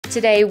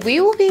Today we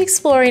will be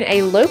exploring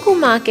a local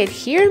market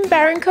here in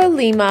Barranco,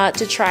 Lima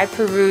to try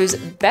Peru's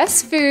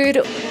best food.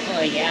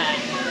 Oh yeah.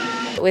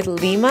 With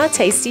Lima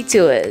Tasty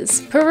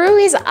Tours. Peru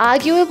is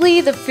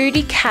arguably the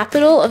foodie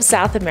capital of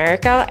South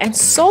America, and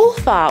so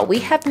far we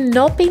have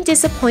not been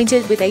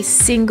disappointed with a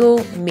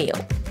single meal.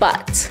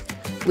 But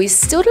we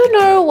still don't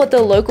know what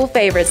the local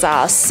favorites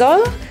are,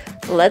 so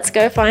let's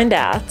go find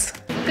out.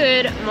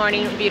 Good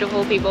morning,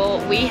 beautiful people.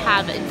 We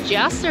have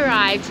just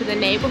arrived to the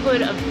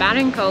neighborhood of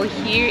Barranco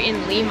here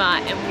in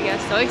Lima, and we are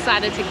so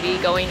excited to be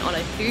going on a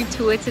food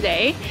tour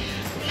today.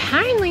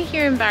 Apparently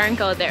here in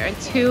Barranco there are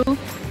two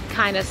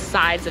kind of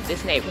sides of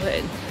this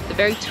neighborhood. The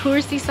very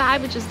touristy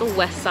side, which is the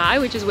west side,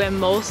 which is where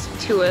most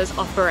tours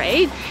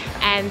operate,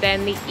 and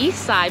then the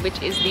east side,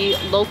 which is the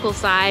local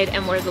side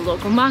and where the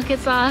local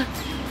markets are.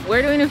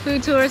 We're doing a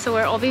food tour, so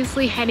we're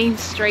obviously heading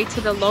straight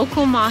to the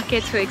local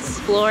market to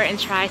explore and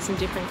try some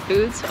different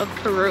foods of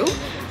Peru.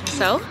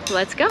 So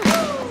let's go.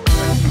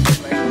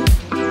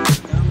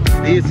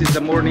 This is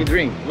the morning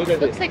drink. Look at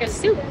Looks this. like a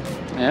soup.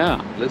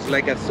 Yeah, looks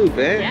like a soup,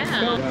 eh?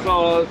 Yeah.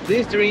 So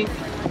this drink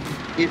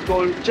is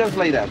called just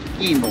like that,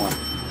 quinoa.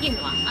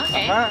 Quinoa,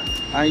 okay.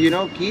 And you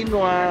know,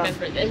 quinoa.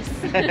 Remember this.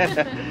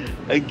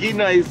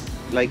 Quinoa is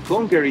like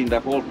conquering the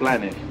whole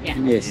planet. Yeah.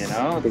 Yes. You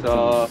know,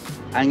 so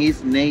and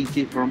it's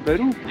native from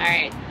Peru. All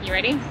right, you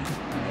ready?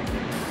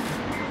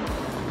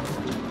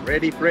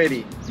 Ready,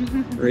 pretty.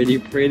 Pretty,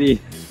 pretty.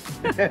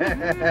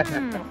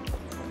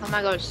 Oh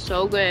my gosh,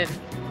 so good.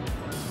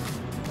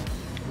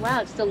 Wow,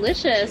 it's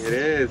delicious. It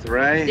is,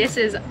 right? This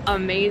is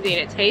amazing.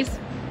 It tastes,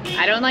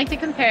 I don't like to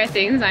compare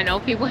things. I know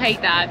people hate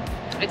that.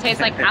 It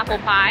tastes like apple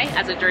pie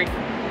as a drink.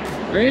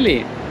 Really?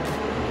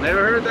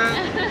 Never heard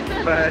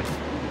that, but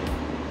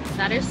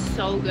That is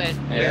so good.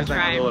 it's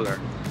like $1.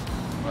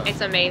 It's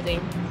amazing.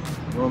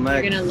 Well,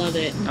 You're gonna love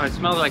it. Oh, it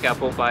smells like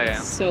apple pie. Yeah,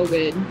 So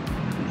good.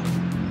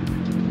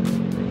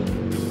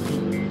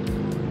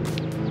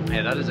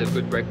 yeah, that is a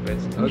good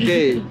breakfast.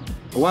 Okay,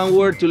 one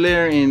word to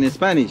learn in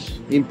Spanish.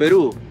 In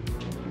Peru,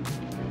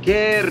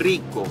 qué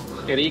rico.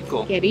 Qué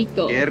rico. Qué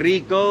rico. Qué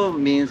rico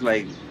means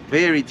like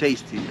very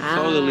tasty,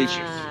 so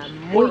delicious.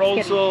 Muy Or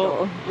also,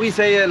 rico. we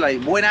say it like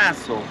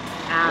buenazo,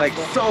 like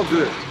so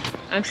good.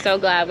 I'm so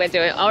glad we're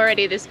doing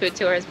already. This food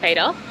tour has paid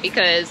off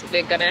because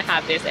we're gonna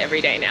have this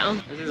every day now.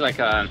 This is like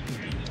a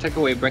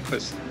takeaway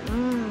breakfast.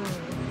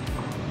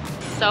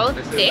 So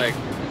This is thick like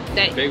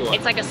that big one.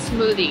 it's like a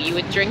smoothie. You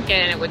would drink it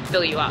and it would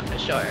fill you up for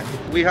sure.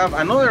 We have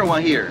another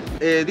one here.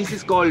 This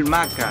is called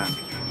Maca.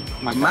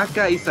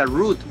 Maca is a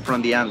root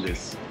from the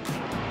Andes.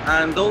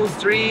 And those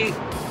three,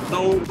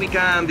 though we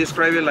can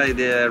describe it like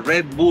the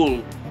Red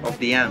Bull of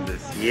the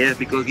Andes. Yes,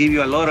 because give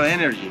you a lot of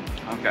energy.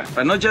 Okay.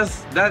 But not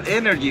just that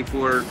energy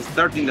for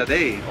starting the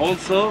day,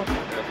 also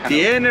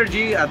the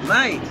energy at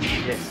night.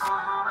 Yes.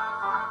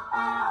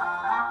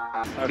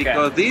 Okay.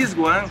 Because this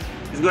one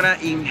is gonna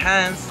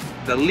enhance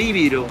the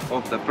libido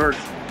of the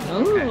person.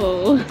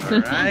 Oh.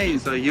 Alright,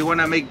 so you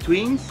wanna make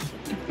twins?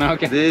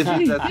 Okay. This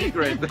is the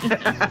secret.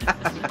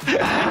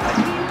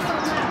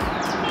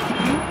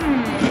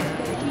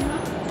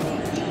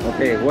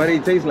 Okay, what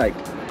it tastes like?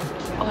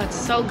 Oh, it's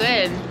so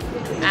good.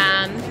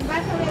 Kind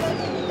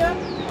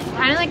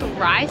of like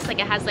rice, like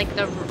it has like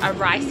a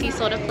ricey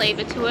sort of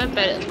flavor to it,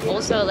 but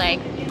also like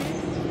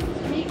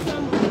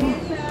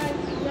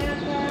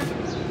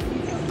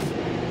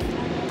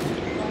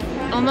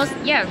almost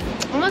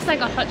like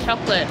a hot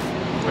chocolate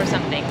or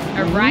something.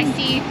 A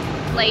ricey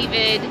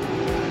flavored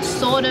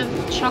sort of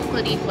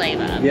chocolatey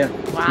flavor. Yeah.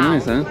 Wow.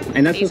 Nice, huh?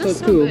 And that's These are also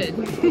so cool. good.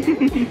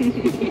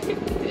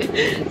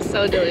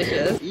 So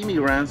delicious.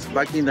 Immigrants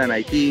back in the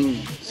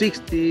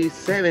 1960s,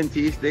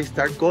 70s, they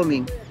start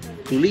coming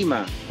to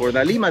Lima for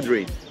the Lima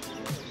drink.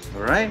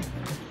 Alright?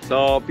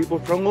 So people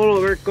from all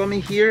over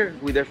coming here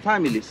with their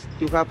families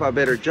to have a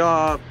better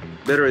job,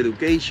 better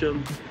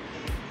education.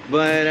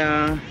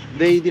 But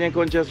they didn't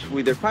come just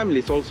with their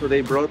families, also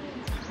they brought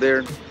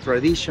their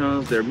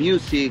traditions, their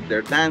music,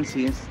 their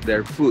dances,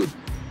 their food.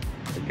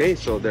 Okay,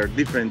 so there are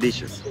different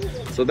dishes.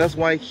 So that's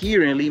why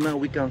here in Lima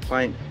we can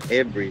find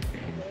everything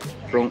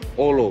from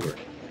all over.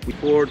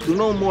 To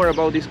know more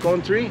about this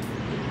country,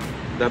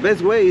 the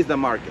best way is the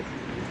market.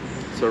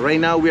 So right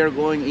now we are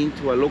going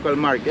into a local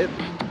market.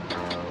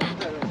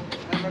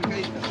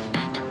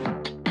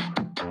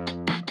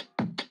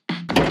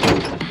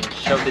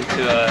 Shoved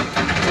into a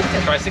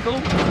tricycle.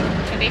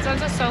 And these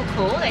ones are so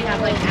cool. They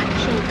have like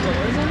actual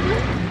doors on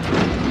them.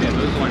 Yeah,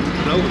 those ones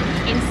float.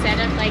 Instead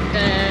of like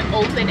the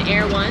open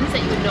air ones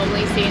that you would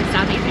normally see in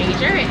Southeast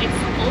Asia, it's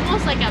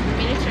almost like a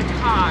miniature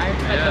car,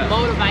 but the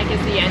motorbike is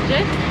the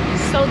engine.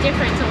 So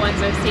different to ones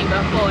we've seen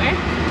before.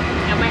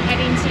 And we're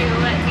heading to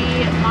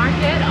the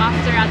market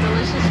after our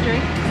delicious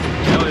drinks.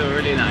 Oh, they were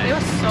really nice. They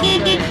were so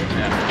good.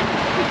 Yeah.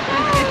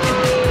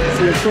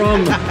 So you're from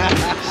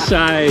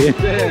shy.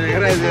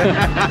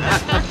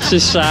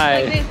 She's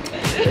shy.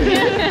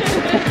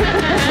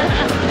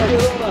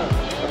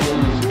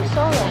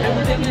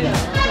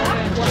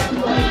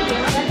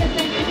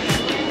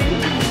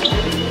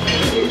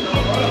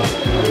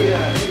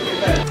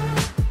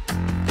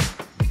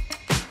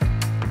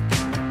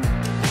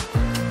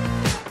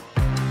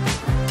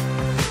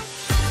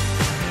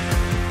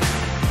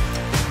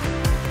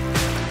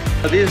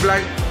 These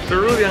black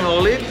Peruvian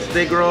olives,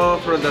 they grow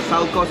from the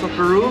south coast of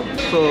Peru.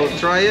 So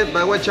try it,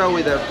 but watch out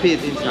with the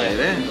pit inside,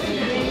 eh?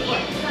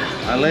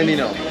 And let me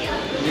know.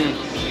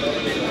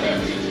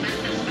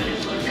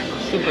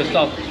 Super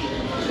soft.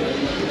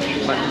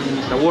 But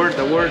the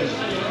word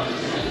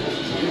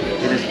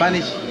in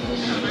Spanish.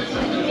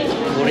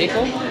 Muy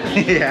rico.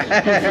 Yeah.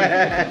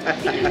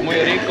 Muy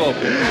rico.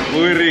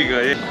 Muy rico,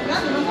 yeah.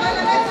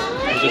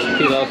 Just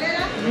peel off.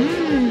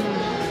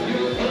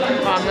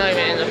 Oh, I'm not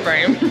even in the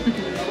frame.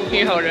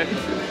 You hold it.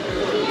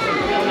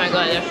 Oh my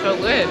god, they're so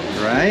good.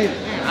 Right?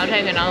 I'll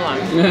take another one.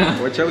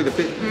 Watch out with the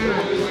pit.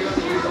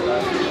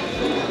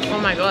 Oh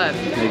my god.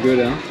 They're good,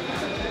 huh?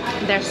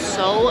 They're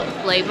so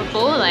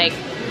flavorful, like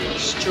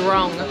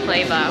strong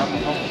flavor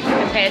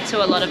compared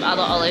to a lot of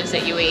other olives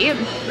that you eat.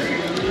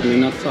 They're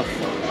not tough.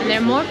 And they're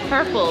more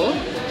purple,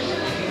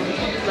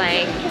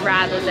 like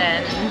rather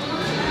than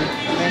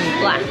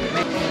black.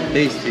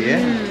 Tasty,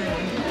 eh?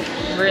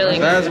 Really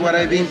good. That's what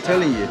I've been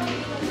telling you.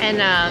 And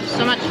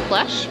so much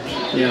flesh.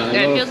 Yeah,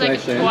 It feels like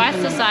it's twice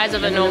the size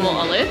of a normal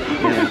olive.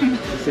 Yeah,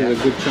 this is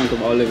a good chunk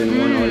of olive in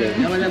one olive.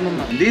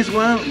 This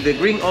one, the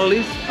green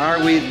olives, are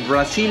with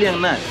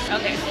Brazilian nuts.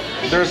 Okay.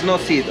 There's no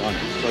seed on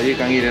it, so you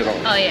can eat it all.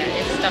 Oh yeah,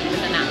 it's stuffed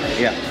with the nuts.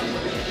 Yeah.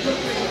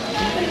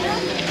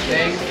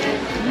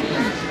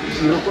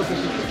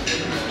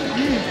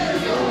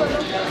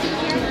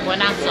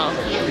 Buenazo.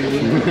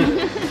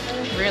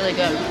 Really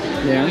good.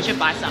 Yeah. We should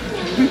buy some.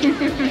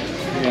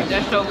 Yeah.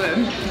 They're so good.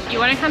 You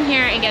want to come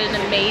here and get an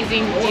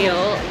amazing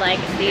deal like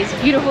these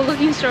beautiful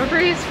looking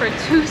strawberries for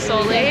 2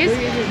 soles,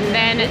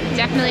 then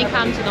definitely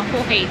come to the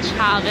Jorge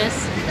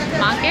Chavez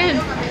market.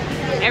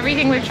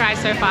 Everything we've tried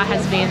so far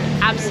has been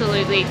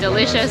absolutely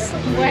delicious.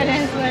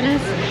 Buenas.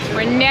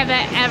 We're never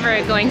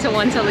ever going to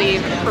want to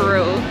leave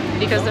Peru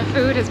because the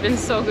food has been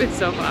so good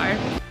so far.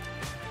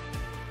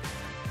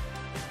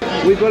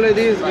 We call it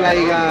this like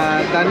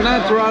the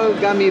natural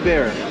gummy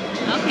bear.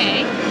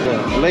 Okay.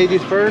 So,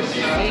 ladies first.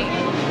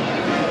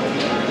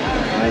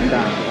 Ahí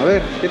está. A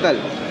ver, ¿qué tal?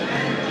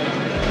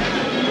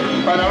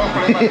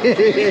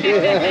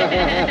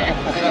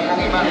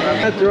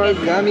 Natural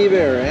gummy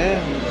bear, eh?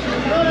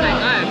 Oh my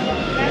god.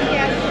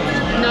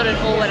 Not at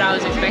all what I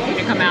was expecting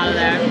to come out of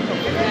there.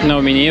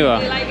 No, me neither.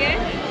 You like it?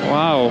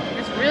 Wow.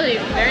 It's really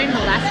very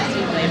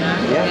molassesy flavor.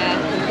 Yeah.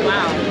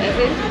 Wow. This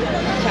is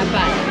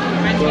Chavez.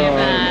 Reminds me of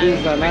This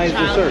is a my nice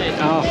dessert. childhood.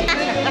 Oh.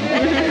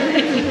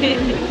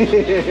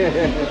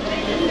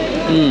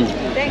 Mm.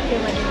 Thank you.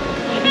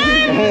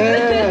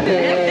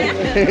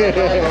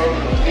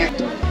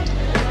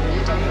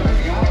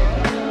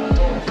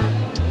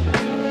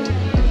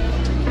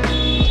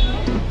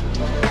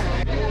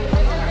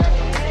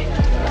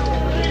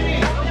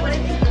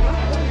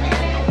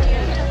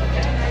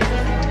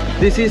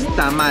 This is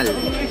tamal,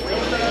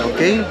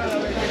 okay?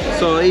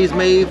 So it's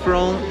made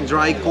from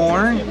dry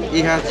corn.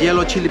 It has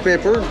yellow chili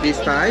pepper, this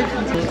type.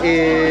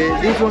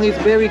 This one is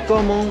very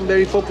common,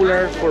 very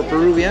popular for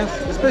Peruvians,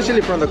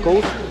 especially from the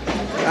coast,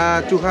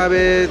 to have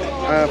it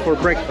for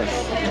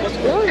breakfast. It's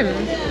warm.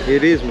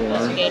 It is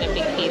warm. You ate a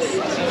big piece.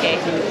 Okay.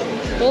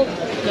 Well,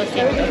 let's see.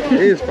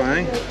 It is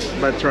fine,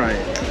 but try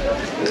it.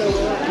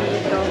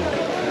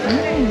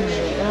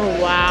 Oh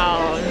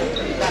wow.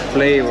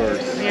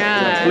 Flavors.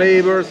 Yeah. The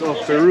flavors of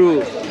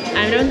Peru.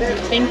 I don't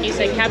think you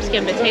said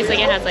capsicum, but it tastes like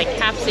it has like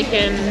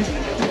capsicum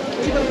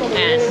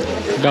and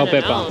Bell I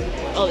don't pepper. know.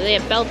 Oh, they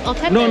have bell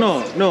peppers.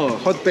 No,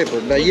 hot pepper,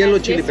 the yellow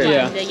chili This pepper. one,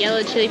 Yeah. the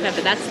yellow chili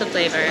pepper, that's the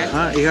flavor.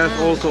 It has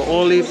also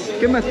olives.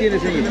 ¿Qué más tiene,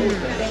 señor?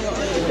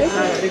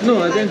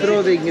 No,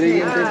 adentro de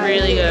ingredientes.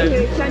 Really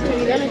good.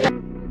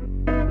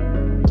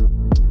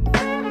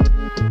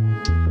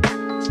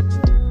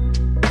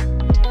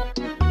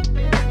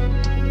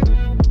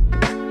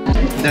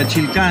 The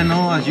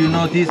Chilcano, as you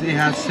notice, it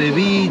has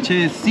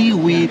ceviche,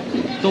 seaweed,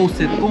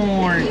 toasted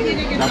corn,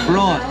 the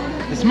broth.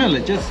 Smell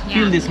it, just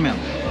feel the smell.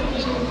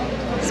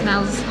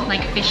 Smells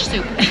like fish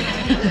soup.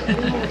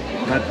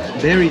 But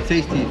very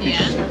tasty fish.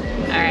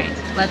 Yeah. All right,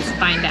 let's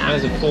find That out.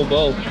 was a full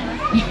bowl.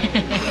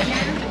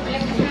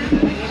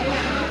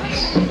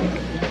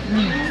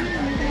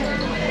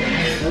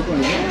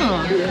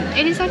 Oh,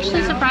 it is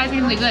actually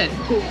surprisingly good.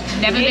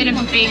 Never been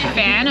a big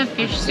fan of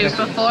fish soup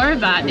before,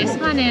 but this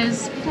one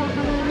is.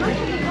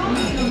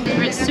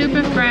 It's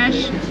super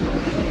fresh.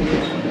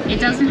 It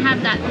doesn't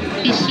have that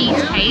fishy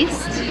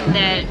taste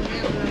that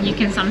you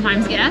can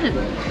sometimes get out of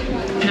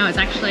it. No, it's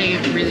actually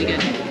really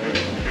good.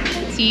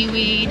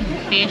 Seaweed,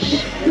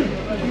 fish,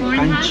 corn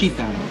has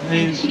Canchita,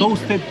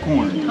 toasted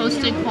corn.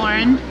 toasted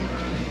corn.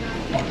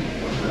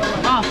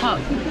 Oh,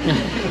 fuck.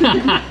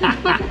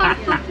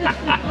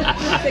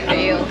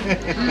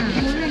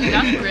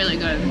 That's really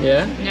good.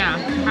 Yeah? Yeah,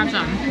 have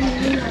some.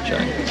 Yeah,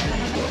 try.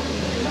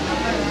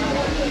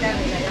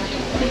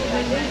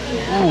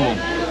 Ooh,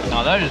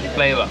 now that is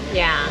flavor.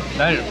 Yeah.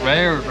 That is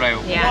very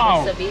flavor. Yeah,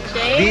 Wow. the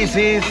ceviche. This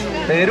is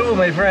Peru,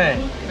 my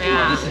friend.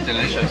 Yeah. This is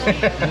delicious. This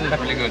is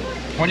really good.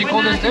 What do you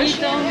call this dish?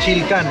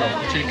 Chilcano.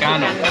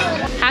 Chilcano.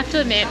 Have to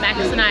admit, Max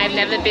and I have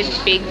never been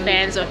big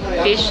fans of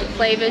fish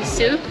flavored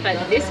soup, but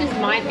this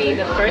might be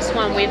the first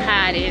one we've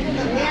had in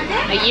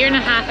a year and a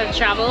half of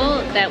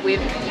travel that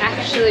we've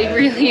actually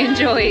really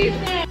enjoyed.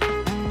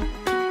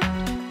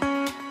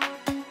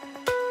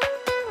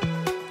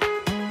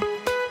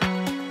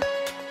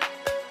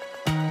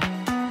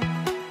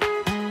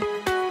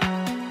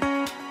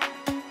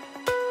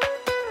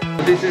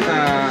 This is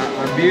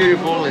a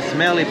beautiful,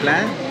 smelly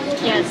plant.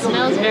 Yeah, it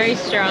smells very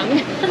strong.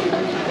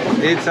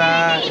 It's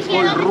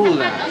called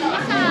ruda.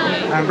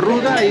 And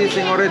ruda is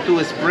in order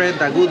to spread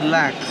the good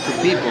luck to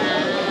people,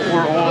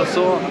 or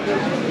also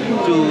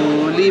to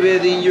leave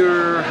it in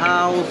your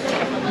house,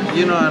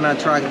 you know, and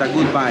attract the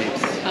good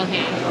vibes.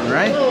 Okay. All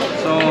right.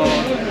 So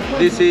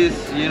this is,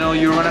 you know,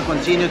 you're gonna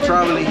continue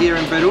traveling here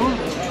in Peru,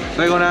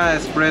 so you're gonna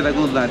spread the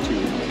good luck to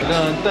you.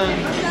 Dun, dun.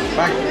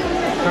 Back,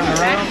 turn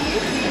around,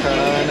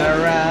 turn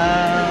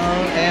around.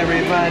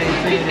 Everybody,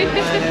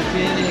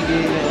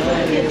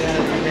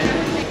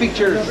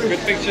 pictures. Good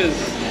pictures.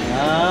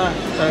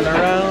 Turn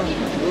around.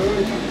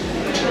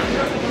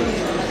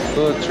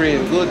 Good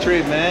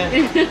trip,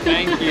 man.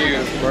 Thank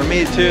you. For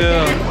me too.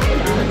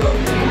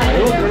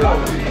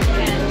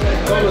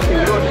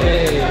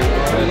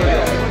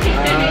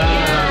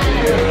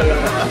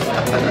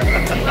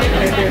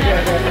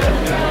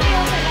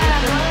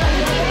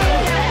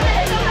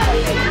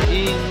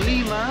 In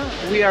Lima,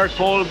 we are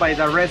called by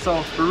the rest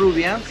of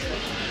Peruvians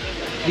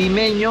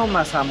Limeño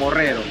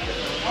Mazamorrero.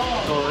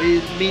 So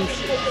it means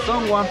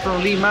someone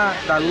from Lima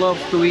that loves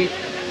to eat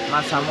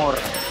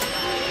Mazamorra.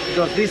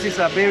 Because this is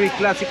a very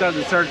classical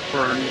dessert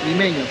for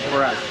Limeños,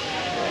 for us.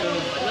 It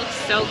looks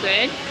so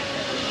good.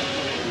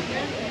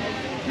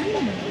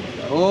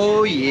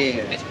 Oh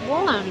yeah. It's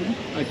warm.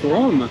 It's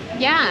warm.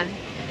 Yeah.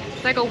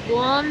 It's like a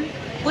warm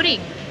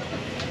pudding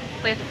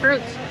with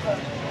fruits.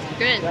 It's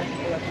good.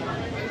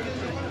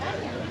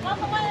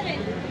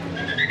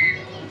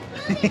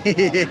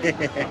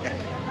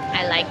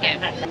 I like it.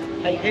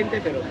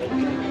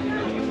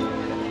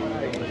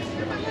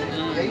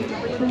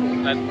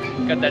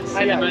 Got that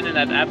cinnamon and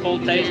that apple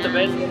taste of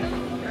it.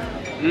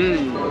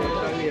 Mmm.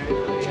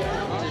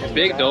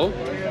 Big though.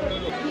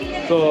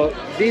 So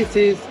this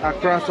is a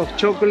crust of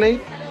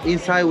chocolate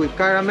inside with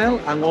caramel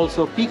and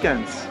also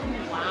pecans.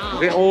 Wow.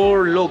 Okay,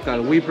 all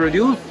local. We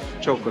produce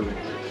chocolate.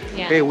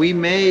 Yeah. Okay, we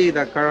made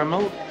the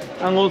caramel,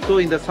 and also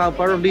in the south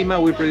part of Lima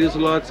we produce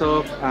lots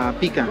of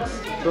pecans.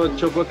 So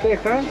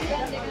Chocoteja,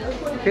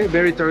 okay,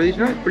 very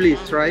traditional. Please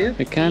try it.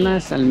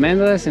 Pecanas,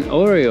 almendras, and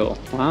Oreo.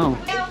 Wow.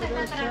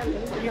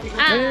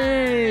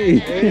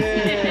 Hey!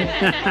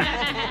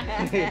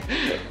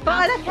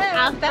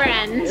 Our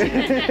friend.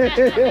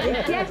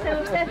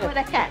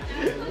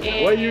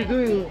 What are you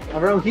doing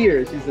around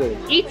here? She said.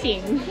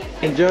 Eating.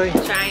 Enjoy.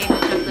 Trying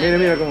chocolate. Mira,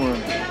 mira cómo.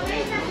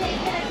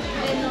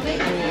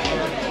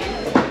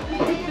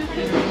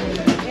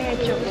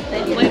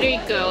 Where do you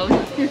go?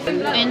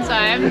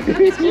 Inside,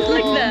 it's all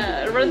like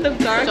the random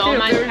dark so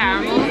much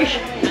caramel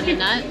and the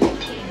nut.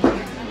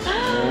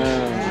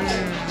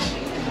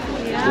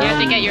 You have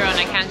to get your own.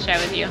 I can't share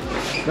with you.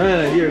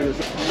 No, here.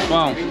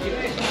 Wow.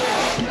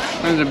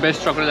 That's the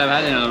best chocolate I've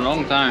had in a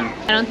long time.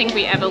 I don't think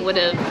we ever would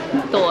have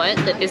thought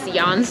that this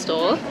yarn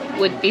store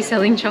would be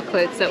selling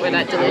chocolates that were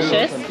that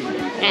delicious.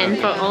 And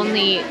for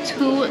only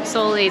 2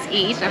 soles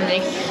each, and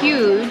they're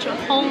huge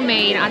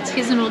homemade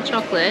artisanal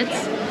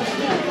chocolates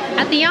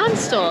at the yarn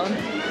store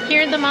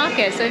here at the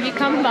market. So if you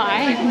come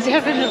by,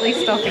 definitely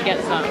stop and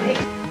get some.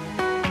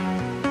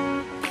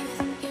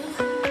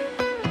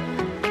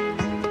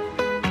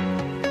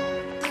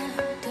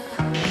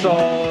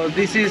 So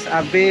this is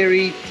a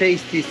very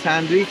tasty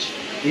sandwich.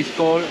 It's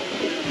called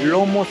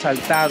Lomo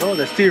Saltedo,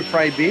 the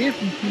stir-fried beef,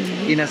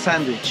 in a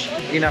sandwich.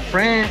 In a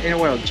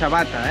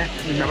ciabatta,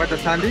 ciabatta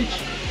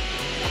sandwich.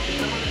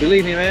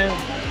 Believe me, man,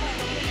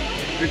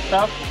 good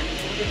stuff.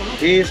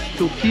 Is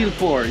to kill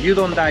for. You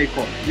don't die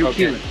for. You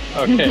kill it.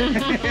 Okay.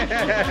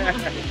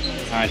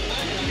 Nice.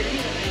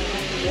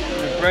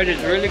 The bread is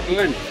really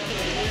good.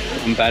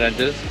 I'm bad at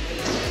this.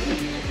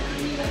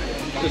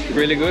 It's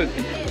really good.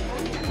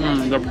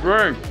 The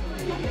bread.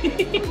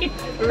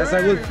 That's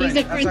a good friend.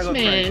 He's a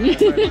Frenchman.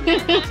 That's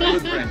a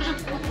good friend.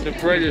 The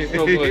bread is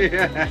so good.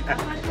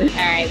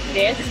 Alright,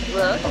 this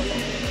looks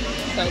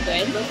so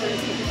good.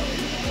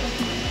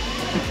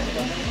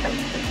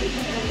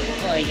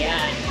 Oh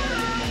yeah.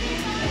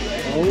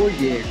 Oh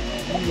yeah.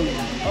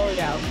 Oh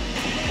no.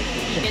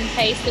 You can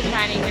taste the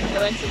Chinese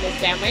influence in the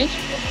sandwich.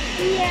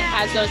 Yeah. It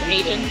has those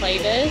Asian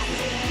flavors.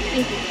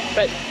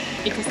 But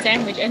it's a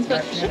sandwich and it's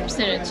got chips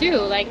in it too,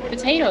 like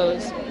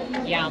potatoes.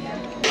 Yum.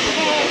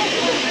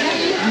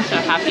 I'm so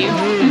happy.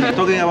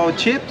 Talking about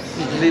chips,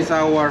 these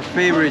are our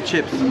favorite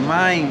chips,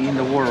 mine in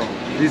the world.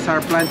 These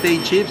are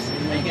plantain chips,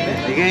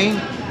 again,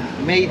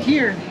 made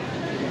here.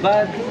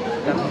 But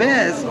the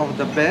best of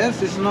the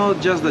best is not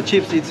just the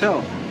chips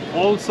itself,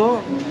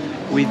 also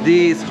with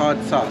this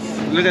hot sauce.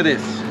 Look at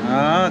this.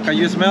 Can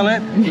you smell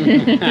it?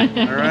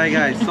 Alright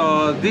guys,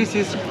 so this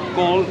is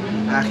called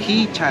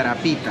ají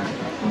charapita.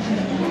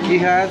 It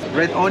has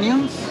red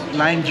onions,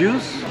 lime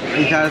juice.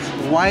 It has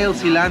wild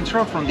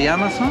cilantro from the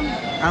Amazon,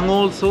 and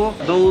also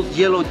those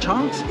yellow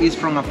chunks is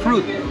from a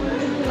fruit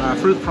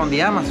from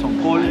the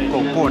Amazon called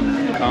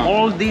cocona.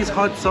 All this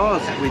hot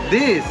sauce with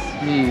this.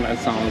 That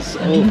sounds,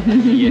 oh,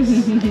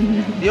 yes.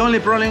 The only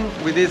problem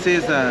with this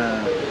is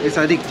it's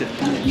addictive.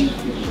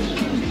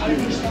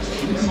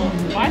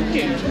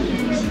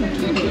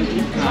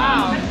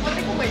 Wow.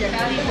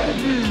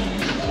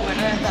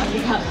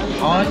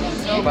 Hot,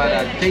 but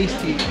a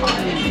tasty,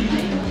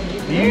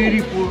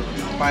 beautiful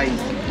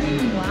spice.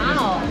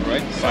 Wow.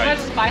 Right? So much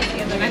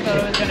spicier than I thought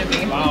it was going to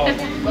be. Wow.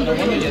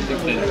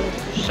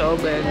 So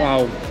good.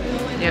 Wow.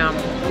 Yeah.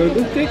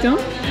 Good cake, huh?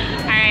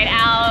 Alright,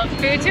 our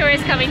food tour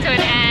is coming to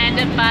an end,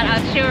 but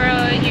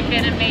Arturo, you've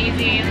been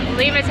amazing.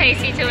 Lima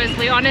Tasty Tours,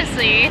 we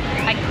honestly,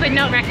 I could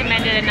not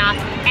recommend it enough.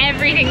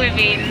 Everything we've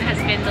eaten has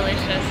been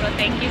delicious, so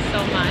thank you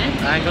so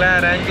much. I'm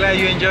glad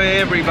you enjoy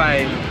every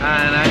bite,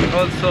 and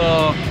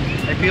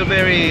I feel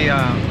very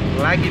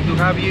lucky to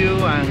have you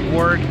and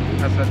work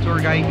as a tour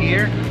guide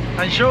here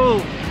and show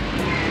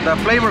the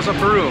flavors of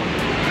Peru.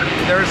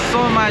 There's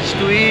so much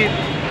to eat,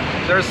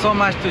 there's so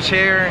much to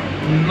share,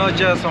 not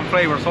just on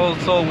flavors,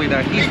 also with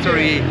the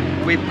history,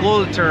 with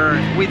culture,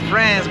 with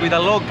friends, with the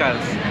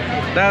locals.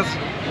 That's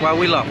what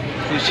we love,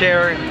 to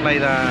share like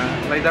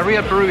the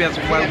real Peruvians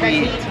what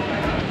we eat.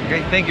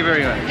 Okay, thank you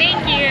very much.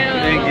 Thank you.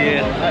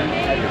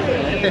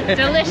 Thank you.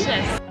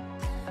 Delicious.